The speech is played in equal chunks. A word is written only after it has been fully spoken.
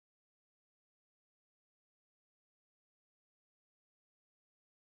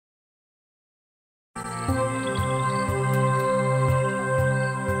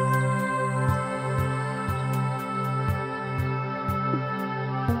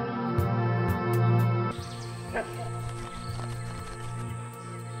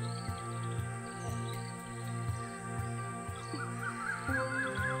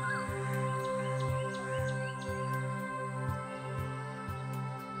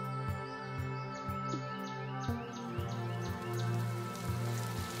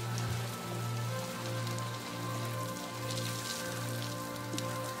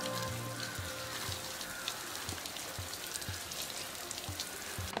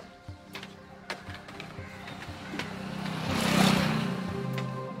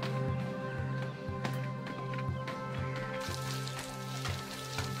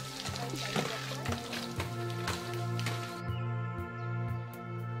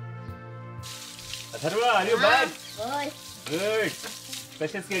Atharva, are you back? होय. Good.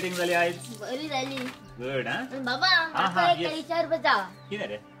 कशी skating झाली आज? बरी झाली. Good, हा? बाबा, म्हाका एक विचार बजा. कितें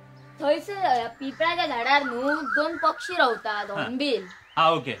रे? थंयसर पिपळाच्या झाडार न्हू 2 पक्षी रावतात, हॉर्नबिल.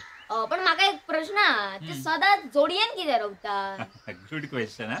 ओके. पण म्हाका एक प्रश्न हा, ते सदांच जोडयेन कित्याक रावतात? गुड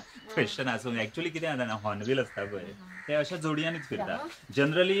क्वेश्चन हा. क्वेश्चन आसून ऍक्च्युअली कितें जाता ना, हॉर्नबिल असता पळय ते अशा जोडयांनीच फिरता.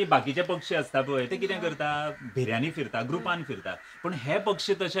 जनरली बाकीचे पक्षी असता पळय ते कितें करता, भिऱ्यांनी फिरता, ग्रुपान फिरता. पण हे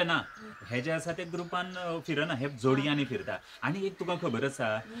पक्षी तशे ना. हे जे आसा ते ग्रुपान फिरना, हे जोडयांनी फिरता. आणि एक तुका खबर आसा,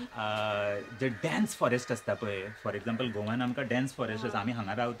 जे डॅन्स फॉरेस्ट असता पळय, फॉर एक्झाम्पल गोवान आमकां डॅन्स फॉरेस्ट आसा, आमी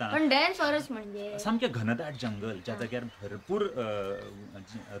हांगा रावता. पण डॅन्स फॉरेस्ट म्हणजे सामकें घनदाट जंगल, ज्या जाग्यार भरपूर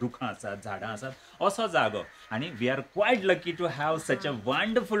रुखां आसात, झाडां आसात, असो जागो. आणि we are quiet lucky to have such a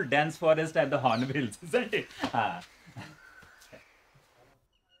wonderful dance forest at the hornbills, isn't it?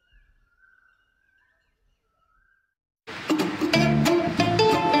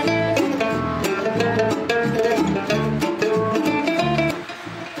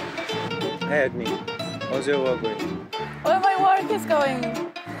 Hey Agni, how's your work going? Well, my work is going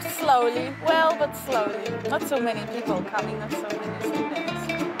slowly, well, but slowly. Not so many people coming, not so many students.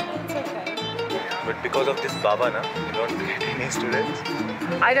 It's okay. But because of this Baba, na, you don't get any students?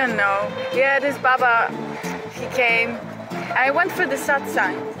 I don't know. Yeah, this Baba, he came. I went for the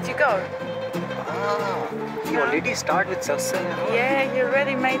satsang. Did you go? You already start with satsang? Yeah, he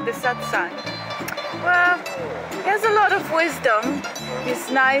already made the satsang. Well, he has a lot of wisdom. He's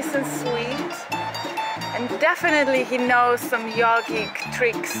nice and sweet. And definitely he knows some yogic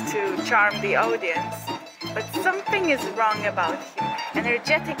tricks to charm the audience. But something is wrong about him.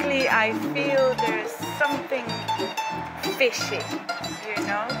 Energetically, I feel there's something fishy, you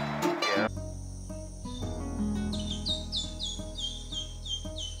know? Yeah.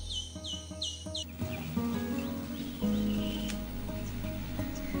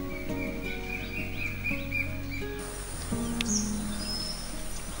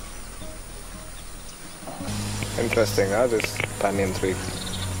 Interesting, huh? This banyan tree.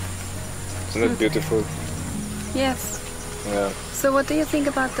 Isn't it beautiful? Yes. Yeah. So what do you think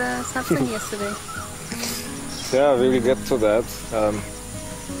about the satsang yesterday? Yeah, we'll get to that.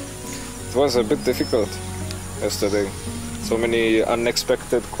 It was a bit difficult yesterday. So many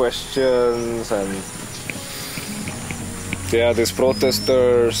unexpected questions and yeah, these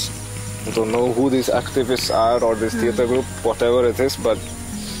protesters. I don't know who these activists are or this theater group, whatever it is, but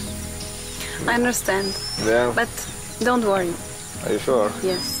I understand. yeah. But don't worry. Are you sure?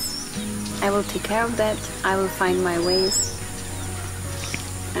 Yes. I will take care of that. I will find my ways.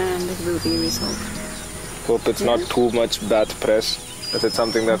 And it will be resolved. Hope it's not too much bad press. That it's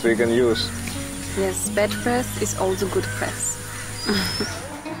something that we can use. Yes, bad press is also good press.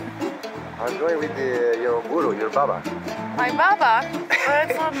 I'm going with your guru, your Baba. My Baba? Well,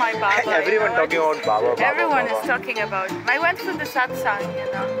 it's not my Baba. Everyone talking about Baba. Everyone Baba. is talking about. I went for the satsang, you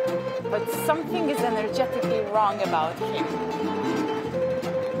know. But something is energetically wrong about him.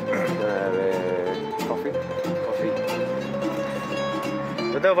 Coffee? Coffee.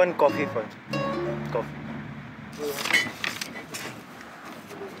 With one coffee first. Coffee.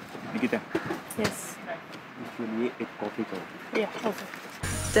 Nikita, Yes. इसके लिए एक coffee करो. Yeah, okay.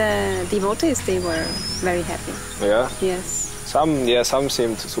 The devotees, they were very happy. Yeah. Yes. Some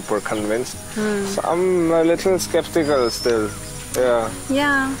seemed super convinced. Some a little skeptical still. Yeah.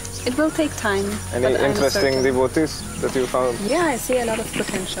 Yeah, it will take time. Any but I'm interesting certain. devotees that you found? Yeah, I see a lot of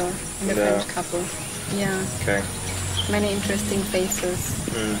potential in the Yeah. French couple. Yeah, Okay. many interesting faces.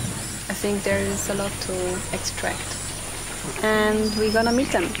 I think there is a lot to extract. And we're gonna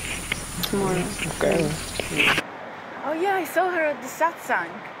meet them tomorrow. Okay. Oh yeah, I saw her at the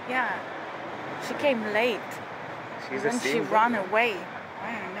satsang. Yeah. She came late. She's And the she same. ran away.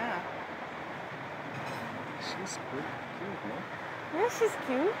 I don't know. She's good. Cute, no? Yeah, she's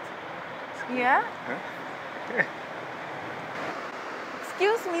cute. Yeah? Huh?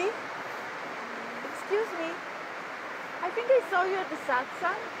 Excuse me. Excuse me. I think I saw you at the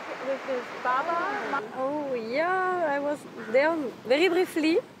satsang with this Baba. Oh yeah, I was there very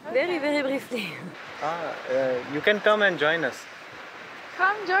briefly. Very, very briefly. You can come and join us.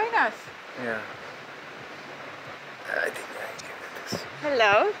 Come join us. Yeah. I think I give it this.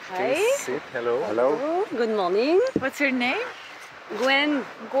 Hello. Please sit. Hello. Hello, good morning. What's your name? Gwen,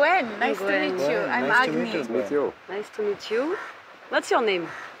 Gwen. Nice to Gwen. meet you. I'm Nice to Agni. meet you. Meet you. nice to meet you. What's your name?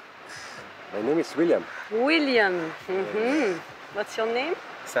 My name is William. William. What's your name?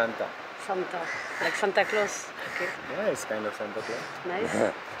 Santa. Santa. Like Santa Claus. Okay, Yeah, it's kind of Santa Claus. nice.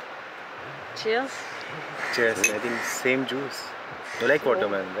 Cheers. Cheers. I think same juice. You like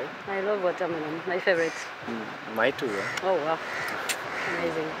watermelon, right? I love watermelon, my favorite. My too. Yeah. Oh wow,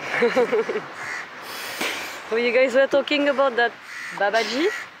 amazing. So you guys were talking about that Babaji,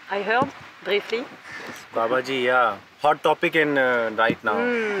 I heard, briefly. Babaji, yeah. Hot topic in right now.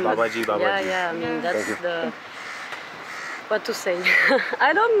 Babaji, Babaji. Yeah, I mean, that's the... What to say?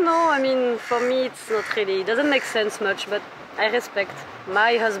 I don't know, I mean, for me it's not really, it doesn't make sense much, but I respect.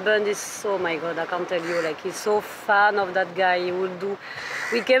 My husband is so, my God, I can't tell you, like he's so fan of that guy. He would do,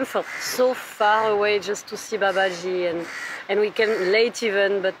 we came from so far away just to see Babaji, and we came late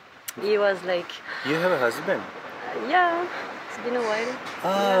even, but he was like... You have a husband? Yeah, it's been a while.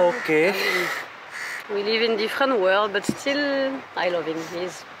 Ah, okay. I mean, we live in different world, but still I love him.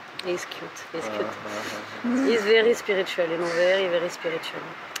 He's cute. He's cute. He's very spiritual, you know, very, very spiritual.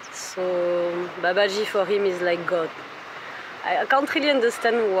 So Babaji for him is like God. I can't really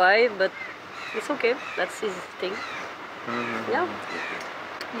understand why, but it's okay. That's his thing. Yeah.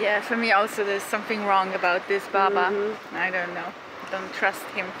 Yeah, for me also there's something wrong about this Baba. I don't know. Don't trust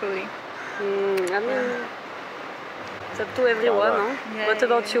him fully. I mean, it's up to everyone, no? Yeah, What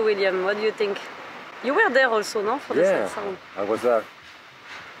about you, William? What do you think? You were there also, no? For the Yeah, satsang. I was there.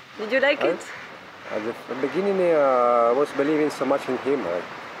 Did you like it? At the beginning, I was believing so much in him.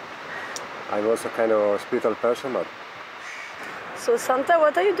 I was a kind of spiritual person, but So Santa,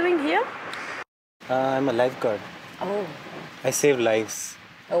 what are you doing here? I'm a lifeguard. Oh. I save lives.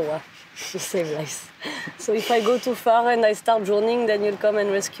 Oh wow, you save lives. So if I go too far and I start drowning, then you'll come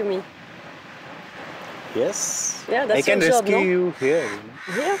and rescue me. Yes. Yeah, that's I can your job, rescue no? you here.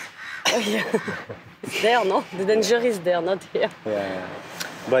 Here? Oh yeah. It's there, no? The danger is there, not here. Yeah.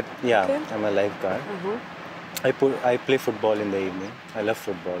 But yeah, Okay. I'm a lifeguard. I play football in the evening. I love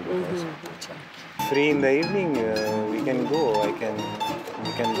football because free in the evening we can go. We can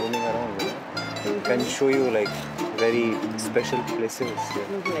roaming around. You know? I can show you like very special places.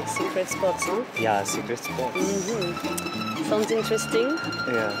 Yeah, Like secret spots, huh? yeah, secret spots. Sounds interesting.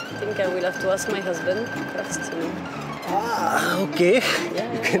 Yeah. I think I will have to ask my husband first, you know. Ah, okay.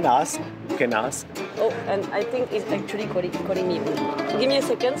 Yeah. You can ask. You can ask. Oh, and I think he's actually calling me. Give me a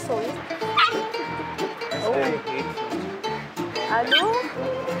second, sorry. Oh. Hello?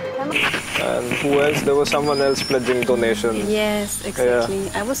 And who else? There was someone else pledging donation. Yes, exactly.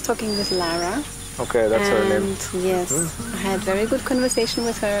 I was talking with Lara. Okay, that's her name. Yes, I had very good conversation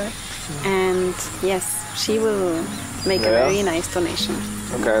with her. And yes, she will make a Yeah. very nice donation.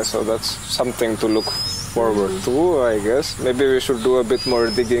 Okay, so that's something to look forward to, I guess. Maybe we should do a bit more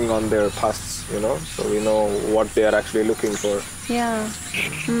digging on their pasts, you know, so we know what they are actually looking for. Yeah.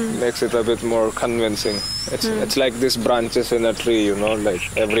 Makes it a bit more convincing. It's like these branches in a tree, you know, like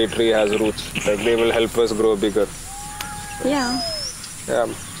every tree has roots. Like they will help us grow bigger. Yeah. Yeah.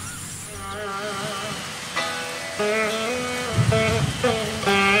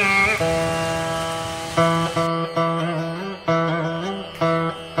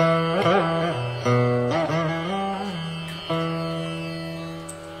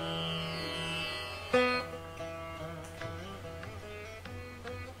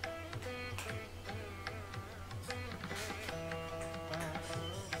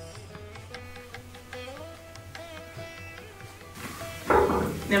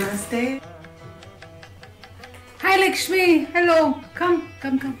 Namaste. Hi Lakshmi, hello. Come.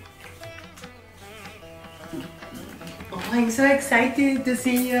 Oh, I'm so excited to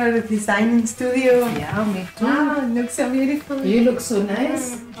see your designing studio. Yeah, me too. Wow, it looks so beautiful. You look so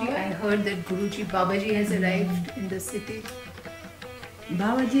nice. I heard that Guruji Babaji has arrived in the city.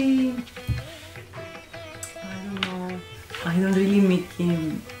 Babaji, I don't know. I don't really meet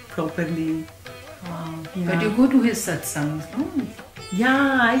him properly. Yeah. But you go to his satsangs, no?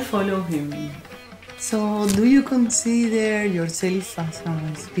 Yeah, I follow him. So, do you consider yourself as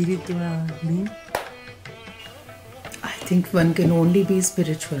a spiritual being? I think one can only be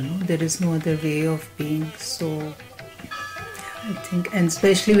spiritual, no? There is no other way of being. So, I think, and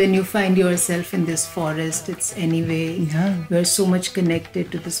especially when you find yourself in this forest, it's anyway, you are so much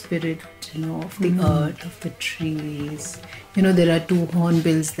connected to the spirit, you know, of the earth, of the trees. You know, there are two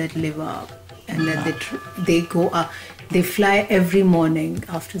hornbills that live up, and then they go up. They fly every morning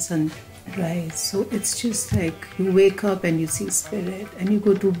after sunrise. So it's just like you wake up and you see spirit, and you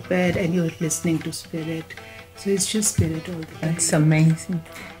go to bed and you're listening to spirit. So it's just spirit all the time. That's amazing.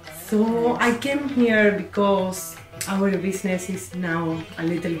 So I came here because our business is now a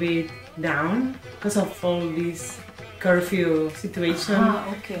little bit down because of all this curfew situation.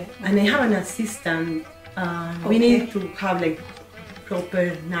 Okay. And I have an assistant. We need to have like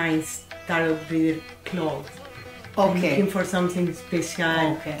proper nice tarot reader clothes. I'm looking for something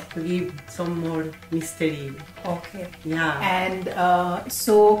special to give some more mystery. Okay. Yeah. And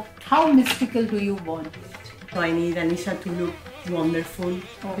so, how mystical do you want it? So I need Anisha to look wonderful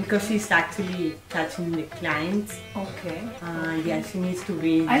because she's actually touching the clients. Okay. Yeah, she needs to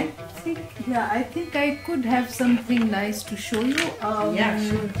be. I think I could have something nice to show you. Yeah,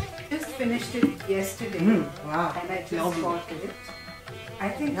 sure. Just finished it yesterday. Wow. And I just Lovely. bought it. I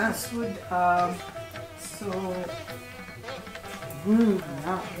think this would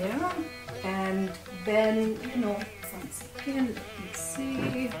yeah. And then once again, let's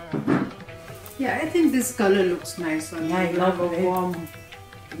see. Yeah, I think this color looks nice on you. I love a it. warm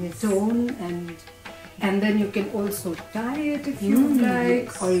tone, and then you can also tie it if you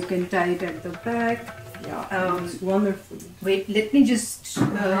like, or you can tie it at the back. Yeah, it's wonderful. Wait, let me just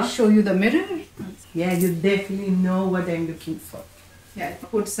show you the mirror. Yeah, you definitely know what I'm looking for. Yeah,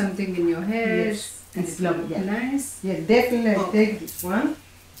 put something in your hair. Yes, and it's it will lovely. look nice. Yeah, definitely take this one.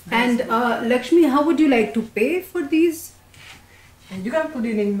 And Lakshmi, how would you like to pay for these? And you can put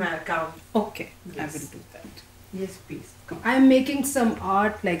it in my account. Okay, Yes. I will do that. Yes, please. I'm making some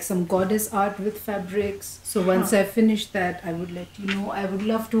art, like some goddess art with fabrics. So once I finish that, I would let you know. I would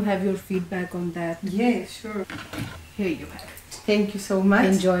love to have your feedback on that. Yeah, sure. Here you have it. Thank you so much.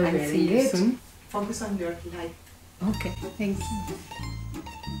 Enjoy I'll wearing see you it. soon. Focus on your light. Okay, thank you.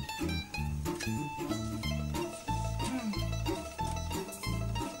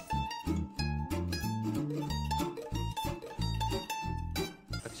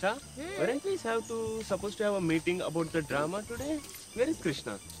 Aksha, weren't we supposed to have a meeting about the drama today? Where is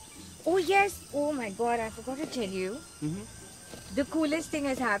Krishna? Oh yes, oh my god, I forgot to tell you. The coolest thing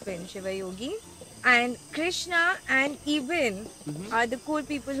has happened, Shiva Yogi. And Krishna and Eben are the cool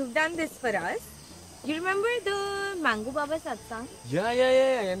people who've done this for us. You remember the Mango Baba satsang? Yeah.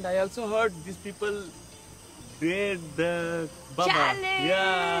 And I also heard these people did the Baba. Challenge!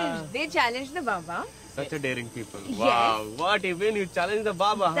 Yeah. They challenged the Baba. Such a daring people. Yes. Wow. What even? You challenged the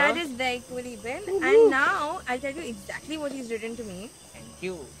Baba, That huh? is very cool, Eben. And now I'll tell you exactly what he's written to me. Thank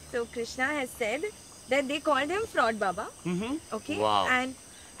you. So Krishna has said that they called him Fraud Baba. Okay. Wow.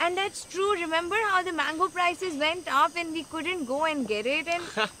 And that's true. Remember how the mango prices went up and we couldn't go and get it?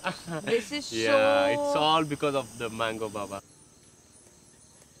 And this is Yeah, it's all because of the Mango Baba.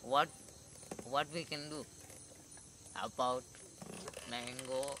 What we can do about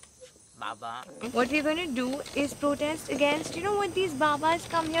Mango Baba? What we're going to do is protest against, what these Babas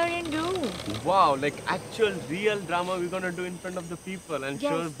come here and do. Wow, like actual real drama we're gonna do in front of the people and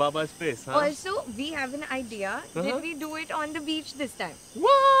show Yes. Baba's face, huh? Also, we have an idea that we do it on the beach this time.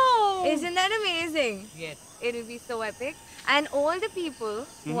 Wow! Isn't that amazing? Yes. It will be so epic. And all the people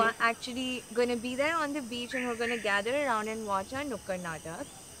who are actually going to be there on the beach and who are going to gather around and watch our Nukkad Natak,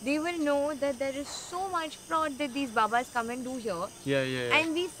 they will know that there is so much fraud that these Babas come and do here. Yeah.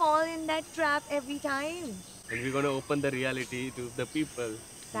 And we fall in that trap every time. And we're gonna open the reality to the people.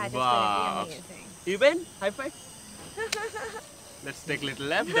 That is Wow. going to be amazing. Even? High five? Let's take a little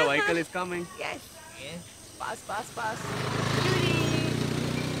left. The vehicle is coming. Yes. Yes. Pass.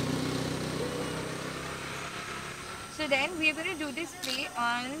 So then we're going to do this play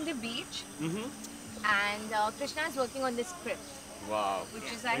on the beach. And Krishna is working on the script. Wow. Which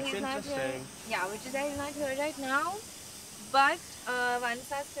is why That's he's not here. interesting. Yeah, which is why he's not here right now. But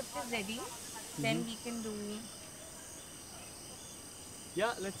once our script is ready, then we can do.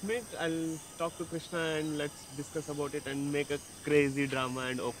 Yeah, let's meet. I'll talk to Krishna and let's discuss about it and make a crazy drama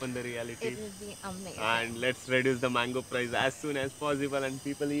and open the reality. It will be amazing. And let's reduce the mango price as soon as possible and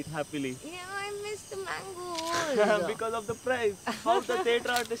people eat happily. Yeah, I miss the mangoes. Because of the price. How the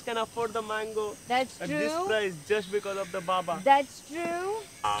theatre artist can afford the mango That's at true. this price just because of the Baba. That's true.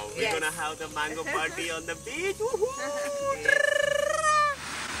 We're Yes. gonna have the mango party on the beach. Woohoo!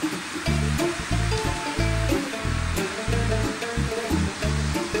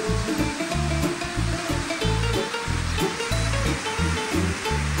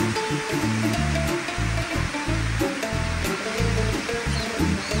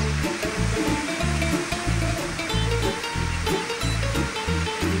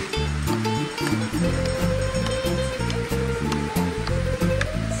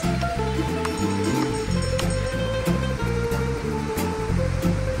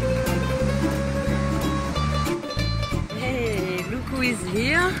 Hey, look who is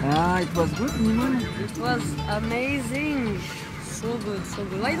here. It was good, Nima. It was amazing. So good.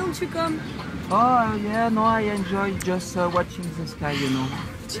 Why don't you come? Oh, yeah, no, I enjoy just watching the sky,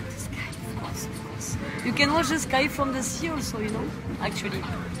 Watching the sky, of course. You can watch the sky from the sea also, actually.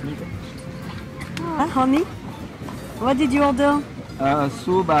 Honey, what did you order?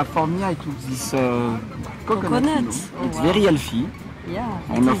 For me, I took this coconut. Oh, It's wow. very healthy. Yeah.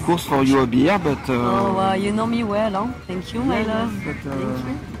 And of course for you a beer, but... Oh, wow, you know me well, huh? Thank you, my yeah, love. but, Thank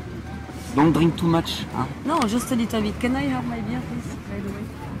you. Don't drink too much. Huh? No, just a little bit. Can I have my beer, please, by the way?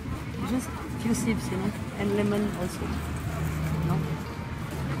 Just a few sips, you know, and lemon also. No?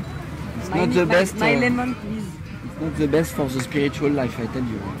 It's not the best. My lemon, please. It's not the best for the spiritual life, I tell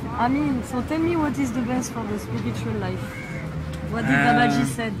you. I mean, so tell me what is the best for the spiritual life? What did Babaji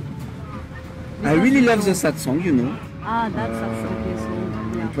said? I really love the satsang, you know. Ah, that's okay.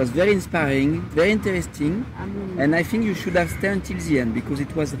 So, yeah. It was very inspiring, very interesting, and I think you should have stayed until the end because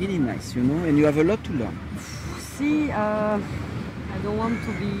it was really nice, you know, and you have a lot to learn. See, I don't want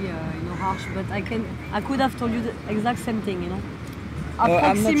to be, harsh, but I could have told you the exact same thing, you know.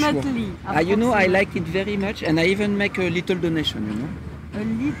 Approximately. I'm not sure. You know, I like it very much, and I even make a little donation, you know. A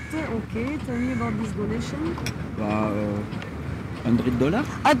little, okay. Tell me about this donation. $100.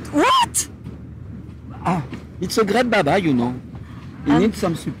 What? Ah, it's a great Baba, you know. He needs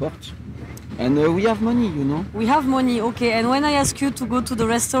some support. And we have money, you know. We have money, okay. And when I asked you to go to the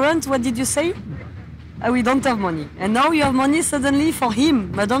restaurant, what did you say? We don't have money. And now you have money suddenly for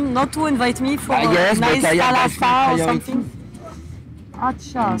him, but not to invite me for yes, a nice salasa or priority. something.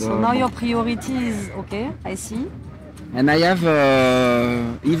 Acha, so now your priority is, okay, I see. And I have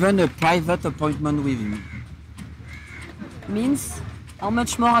even a private appointment with him. Means, how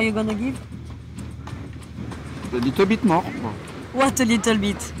much more are you gonna give? A little bit more. What a little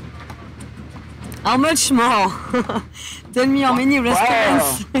bit? How much more? Tell me how many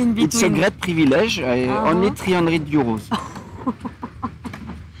restaurants in between. It's a great privilege. Only 300 euros.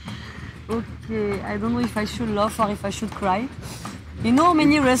 Okay, I don't know if I should laugh or if I should cry. You know how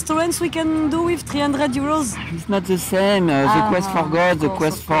many restaurants we can do with 300 euros? It's not the same. The quest for God, the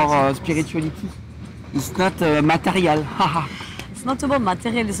quest for spirituality. It's not material. It's not about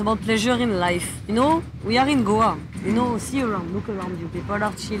material, it's about pleasure in life. You know, we are in Goa. You know, see around, look around you. People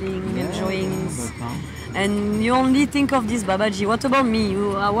are chilling, enjoying. And you only think of this Babaji. What about me?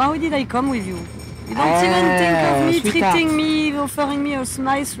 Why did I come with you? You don't even think of me, sweetheart. treating me, offering me a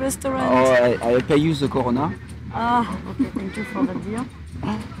nice restaurant. Oh, I pay you the Corona. Ah, okay, thank you for that, dear.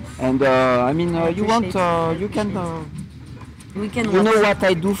 And I mean, you want, you can. We can. You know what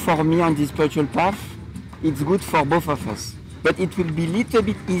I do for me on this spiritual path? It's good for both of us. But it will be a little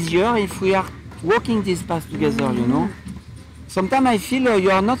bit easier if we are walking this path together, you know? Sometimes I feel you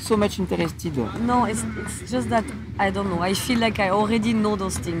are not so much interested. No, it's just that, I don't know, I feel like I already know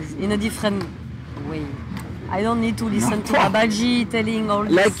those things in a different way. I don't need to listen to Babaji telling all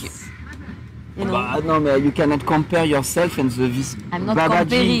this. Like, you know. no, you cannot compare yourself and this I'm not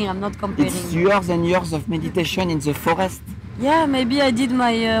Babaji. I'm not comparing. It's years and years of meditation in the forest. Yeah, maybe I did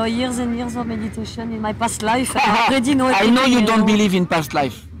my years and years of meditation in my past life. I already know I everything. know you don't believe in past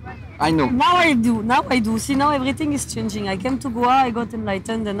life. I know. Now I do. See, now everything is changing. I came to Goa, I got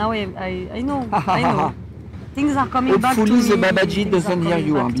enlightened, and now I know. I know. Things are coming back to me. Hopefully the Babaji doesn't hear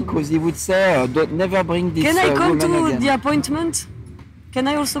you, because he would say, don't never bring this Can I come woman to again. the appointment? Can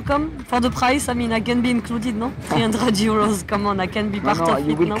I also come for the price? I mean, I can be included, no? 300 euros, come on, I can be part of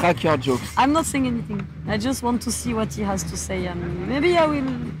you it, will no? crack your jokes. I'm not saying anything. I just want to see what he has to say, and maybe I will,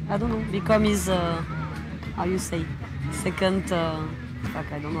 I don't know, become his, how you say, second,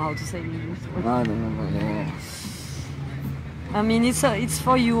 fuck, I don't know how to say in English. No. I mean, it's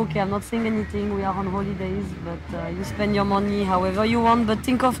for you, okay, I'm not saying anything, we are on holidays, but you spend your money however you want, but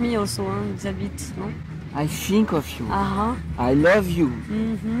think of me also, it's a bit, no? I think of you. Uh-huh. I love you.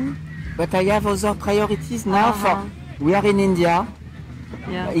 Mm-hmm. But I have other priorities now. We are in India.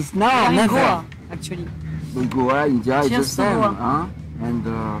 Yeah. It's now or in never. Goa, actually. Goa, India is the Cheers to same. Goa. Huh? And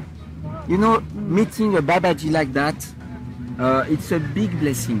you know, meeting a Babaji like that, it's a big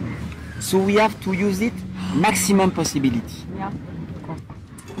blessing. So we have to use it maximum possibility. Yeah.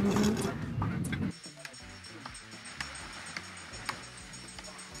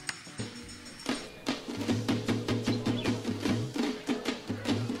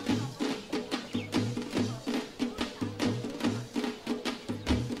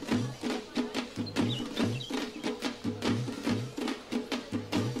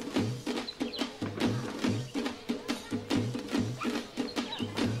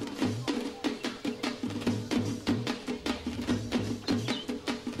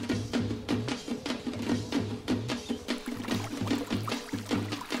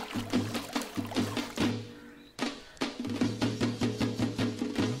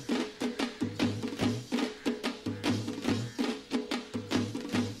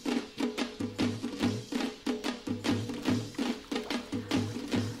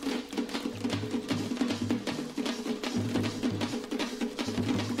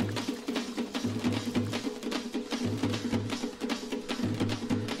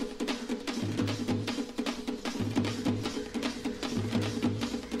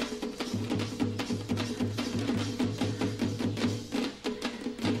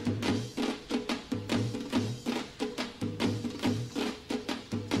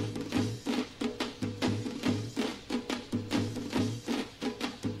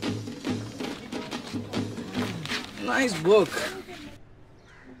 nice book.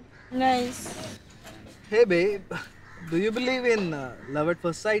 Nice. Hey babe, do you believe in love at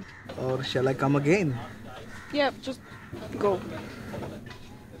first sight or shall I come again? Yeah, just go.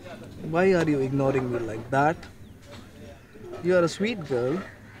 Why are you ignoring me like that? You are a sweet girl.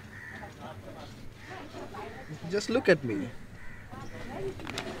 Just look at me.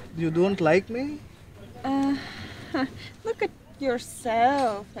 You don't like me? Uh, look at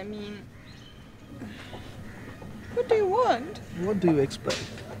yourself. I mean, what do you want? What do you expect?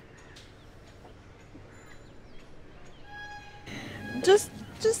 Just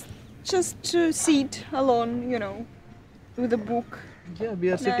to sit alone, with a book. Yeah,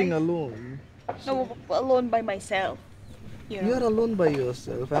 we are sitting Nice. alone. No, alone by myself. You are alone by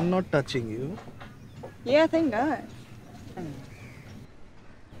yourself. I'm not touching you. Yeah, thank God.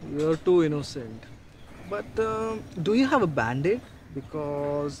 You're too innocent. But do you have a band-aid?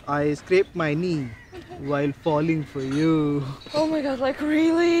 Because I scraped my knee while falling for you. Oh my God, like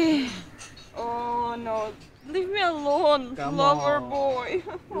really? Oh no, leave me alone, Come lover on. boy.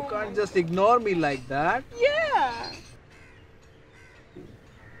 You can't just ignore me like that. Yeah.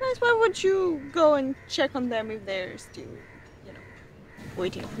 Nice, why would you go and check on them if they're still,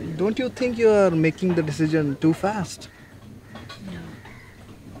 waiting for you? Don't you think you are making the decision too fast? No.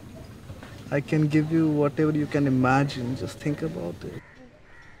 I can give you whatever you can imagine. Just think about it.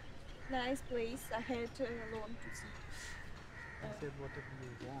 Nice place. I had alone to see. Say whatever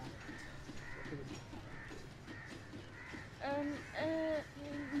you want.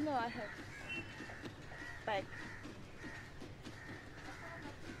 No, I have. Bye.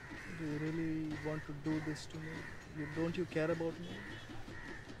 Do you really want to do this to me? Don't you care about me?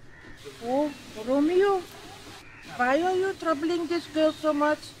 Oh, Romeo, why are you troubling this girl so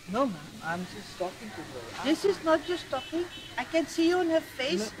much? No, ma'am. I'm just talking to her. This is not just talking. I can see on her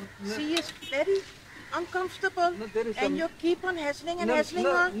face. No. She is very uncomfortable. And you keep on hassling and hassling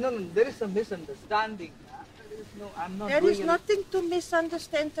her. No, there is a misunderstanding. I'm not There doing is it. nothing to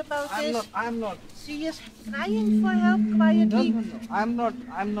misunderstand about this. I'm not. She is crying for help quietly. No. I'm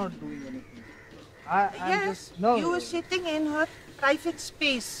not doing anything. I'm Yes, just no. you are sitting in her private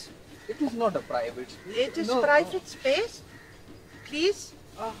space. It is not a private space. It is No. private space. Please,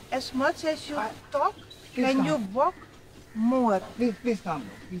 as much as you talk, can calm. you walk more? Please calm down.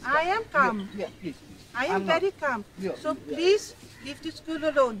 Please I am calm. Yeah, please. I am I'm not- very calm. Yeah, So yeah. please leave this girl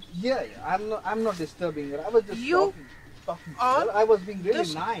alone. Yeah. I'm not disturbing her. I was just You talking to are her. I was being really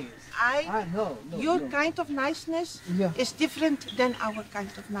just- nice. No. Your kind of niceness is different than our kind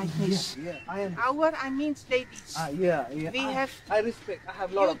of niceness. Yeah, I am. I mean ladies. Yeah. We have. I respect. I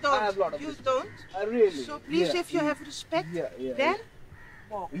have a lot You of. don't. I have a lot of. You respect. don't. I really. So please, yeah, if you have respect, yeah, then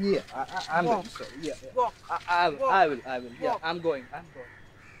walk. Yeah, I'm Walk. sorry. Yeah. Walk. I will. Walk. I will. Yeah, Walk. I'm going.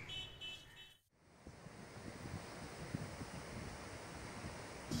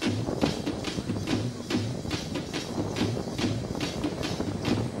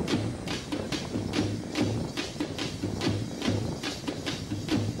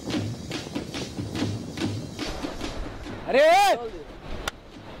 अरे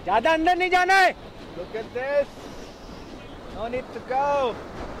ज्यादा अंदर नहीं जाना है. Look at this. No need to go.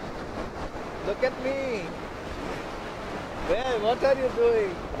 Look at me. Well, what are you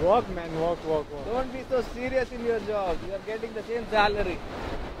doing? Walk, man, walk. Don't be so serious in your job. You are getting the same salary.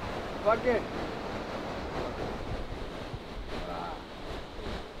 Fuck it.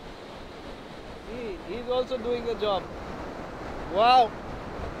 See, he's also doing a job. Wow.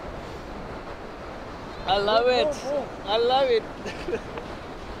 I love it. I love it.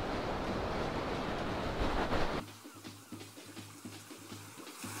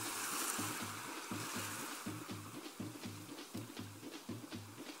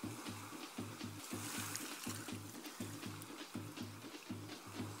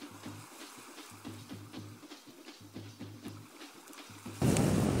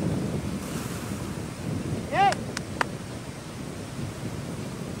 Hey!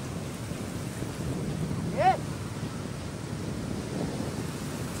 Hey!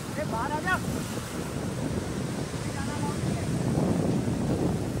 अरे बाहर आ जा.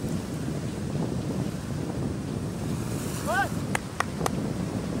 बस.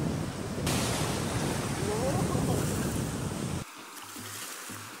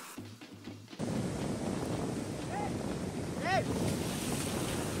 Hey!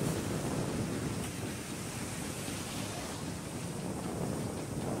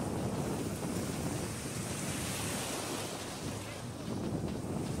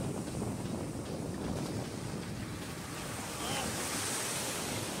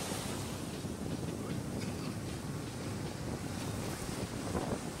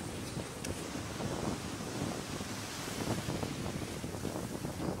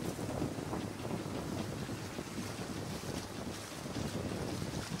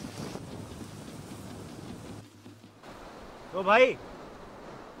 ओ भाई,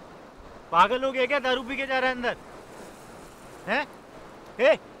 पागल हो गया क्या? दारू पी के जा रहा है अंदर? हैं?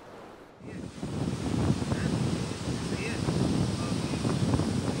 ए?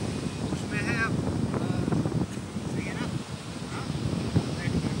 उसमें है अब। सही है ना?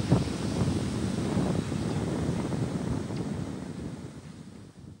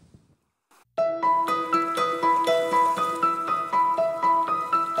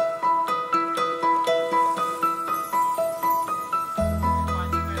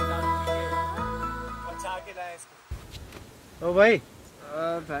 ओ भाई,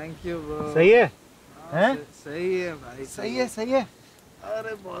 थैंक यू ब्रो। सही है? हैं? सही है भाई। सही है, सही है।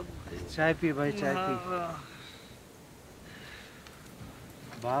 अरे बहुत चाय पी भाई, चाय पी।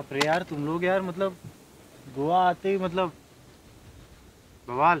 बाप रे यार, तुम लोग यार मतलब गोवा आते ही मतलब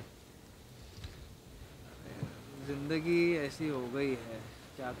बवाल। जिंदगी ऐसी हो गई है,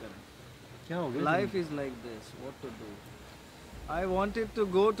 क्या करें? क्या हो गया? Life is like this. What to do? I wanted to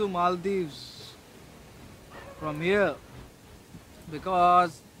go to Maldives from here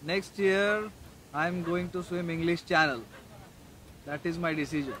because next year I'm going to swim English Channel. That is my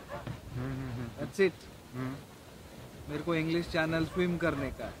decision. That's it. मेरे को English Channel swim करने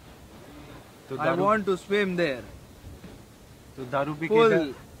का है. तो I want to swim there. तो दारू P Full. के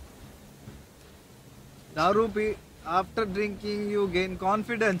दारू P. After drinking you gain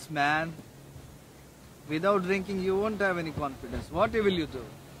confidence, man. Without drinking you won't have any confidence. What will you do?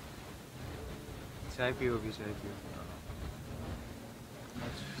 चाय पियो भी, चाय पियो।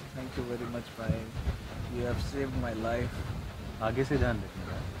 Thank you very much, bhai. You have saved my life. आगे से ध्यान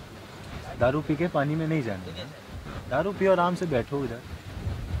रखना। दारू पी के पानी में नहीं जाना। दारू पियो, आराम से बैठो इधर,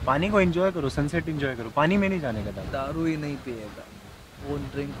 पानी को एंजॉय करो, सनसेट एंजॉय करो, पानी में नहीं जाने का। दारू ही नहीं पिएगा, won't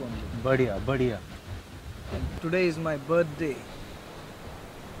drink only. बढ़िया बढ़िया। And today is my birthday.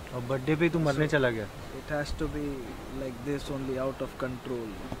 और बर्थडे पे तू मरने चला गया। It has to be like this only, out of control.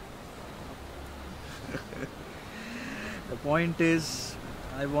 The point is,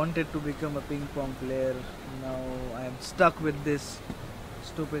 I wanted to become a ping pong player. Now I am stuck with this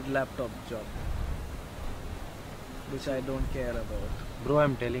stupid laptop job, which I don't care about. Bro,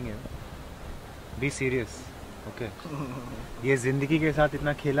 I'm telling you, be serious, okay? ये जिंदगी के साथ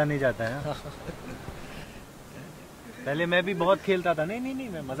इतना खेला नहीं जाता है। पहले मैं भी बहुत खेलता था। नहीं नहीं नहीं,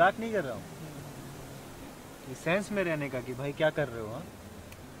 मैं मजाक नहीं कर रहा हूँ। ये सेंस में रहने का कि भाई क्या कर रहे हो। हाँ,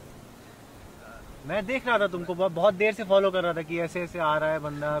 मैं देख रहा था तुमको, बहुत देर से फॉलो कर रहा था कि ऐसे ऐसे आ रहा है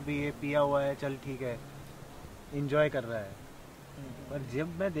बंदा, अभी ये पिया हुआ है, चल ठीक है, एंजॉय कर रहा है। पर जब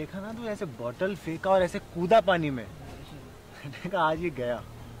मैं देखा ना तो ऐसे बॉटल फेंका और ऐसे कूदा पानी में, मैंने कहा आज ये गया,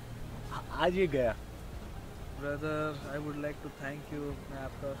 आज ये गया। Brother, I would like to thank you. मैं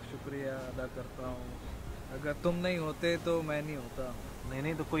आपका शुक्रिया अदा करता हूँ। अगर तुम नहीं होते तो मैं नहीं होता। नहीं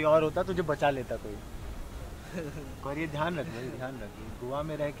नहीं, तो कोई और होता तुझे बचा लेता कोई। और ये ध्यान रख भाई, ध्यान रख, गोवा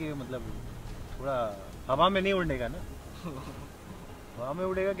में रह के मतलब थोड़ा हवा में नहीं उड़ने का ना। हवा में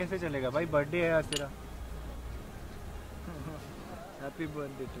उड़ेगा कैसे चलेगा भाई? बर्थडे है आज तेरा। Happy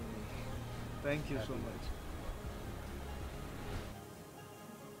birthday to me. Thank you so much.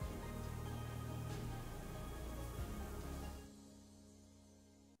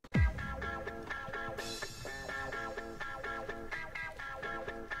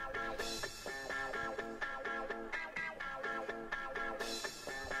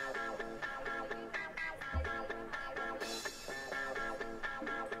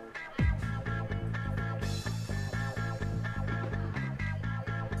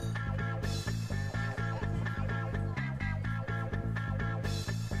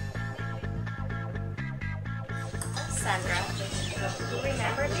 Sandra, do you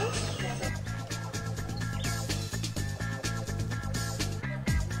remember me?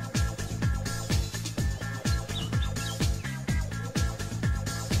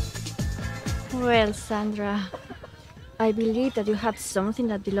 Well, Sandra, I believe that you have something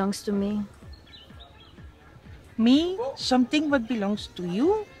that belongs to me. Me? Something what belongs to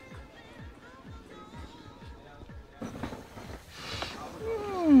you?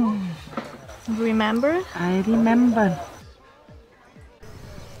 Remember? I remember.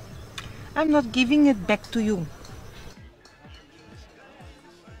 I'm not giving it back to you.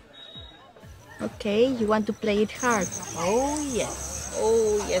 Okay, you want to play it hard. Oh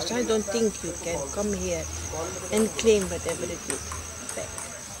yes, I don't think you can come here and claim whatever it is back.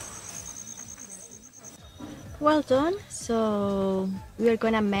 Well done. So we are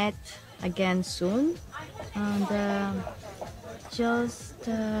gonna meet again soon, and just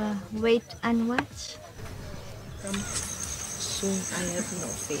wait and watch. Soon, I have no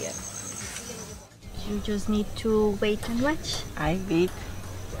fear. You just need to wait and watch. I wait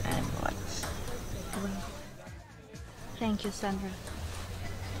and watch. Thank you, Sandra.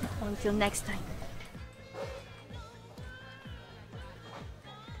 Until next time.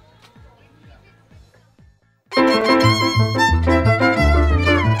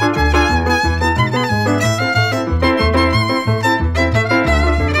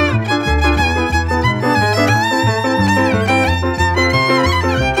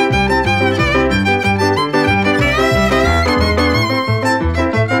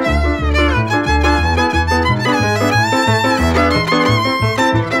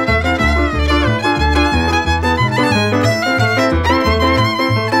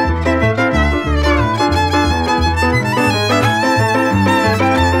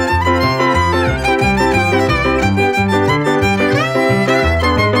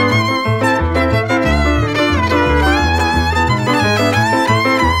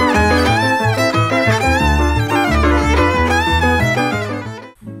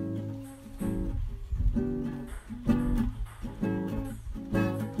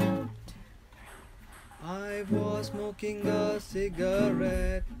 I was smoking a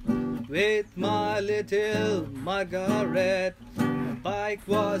cigarette with my little Margaret. My bike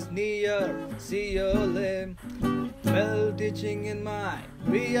was near COLM, well ditching in my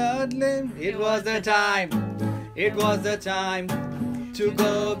rear limb. It was the time to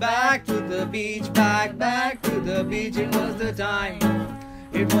go back to the beach, back to the beach. It was the time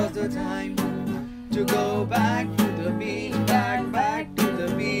to go back to the beach, back to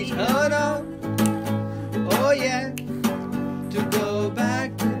the beach. Oh no, oh yeah,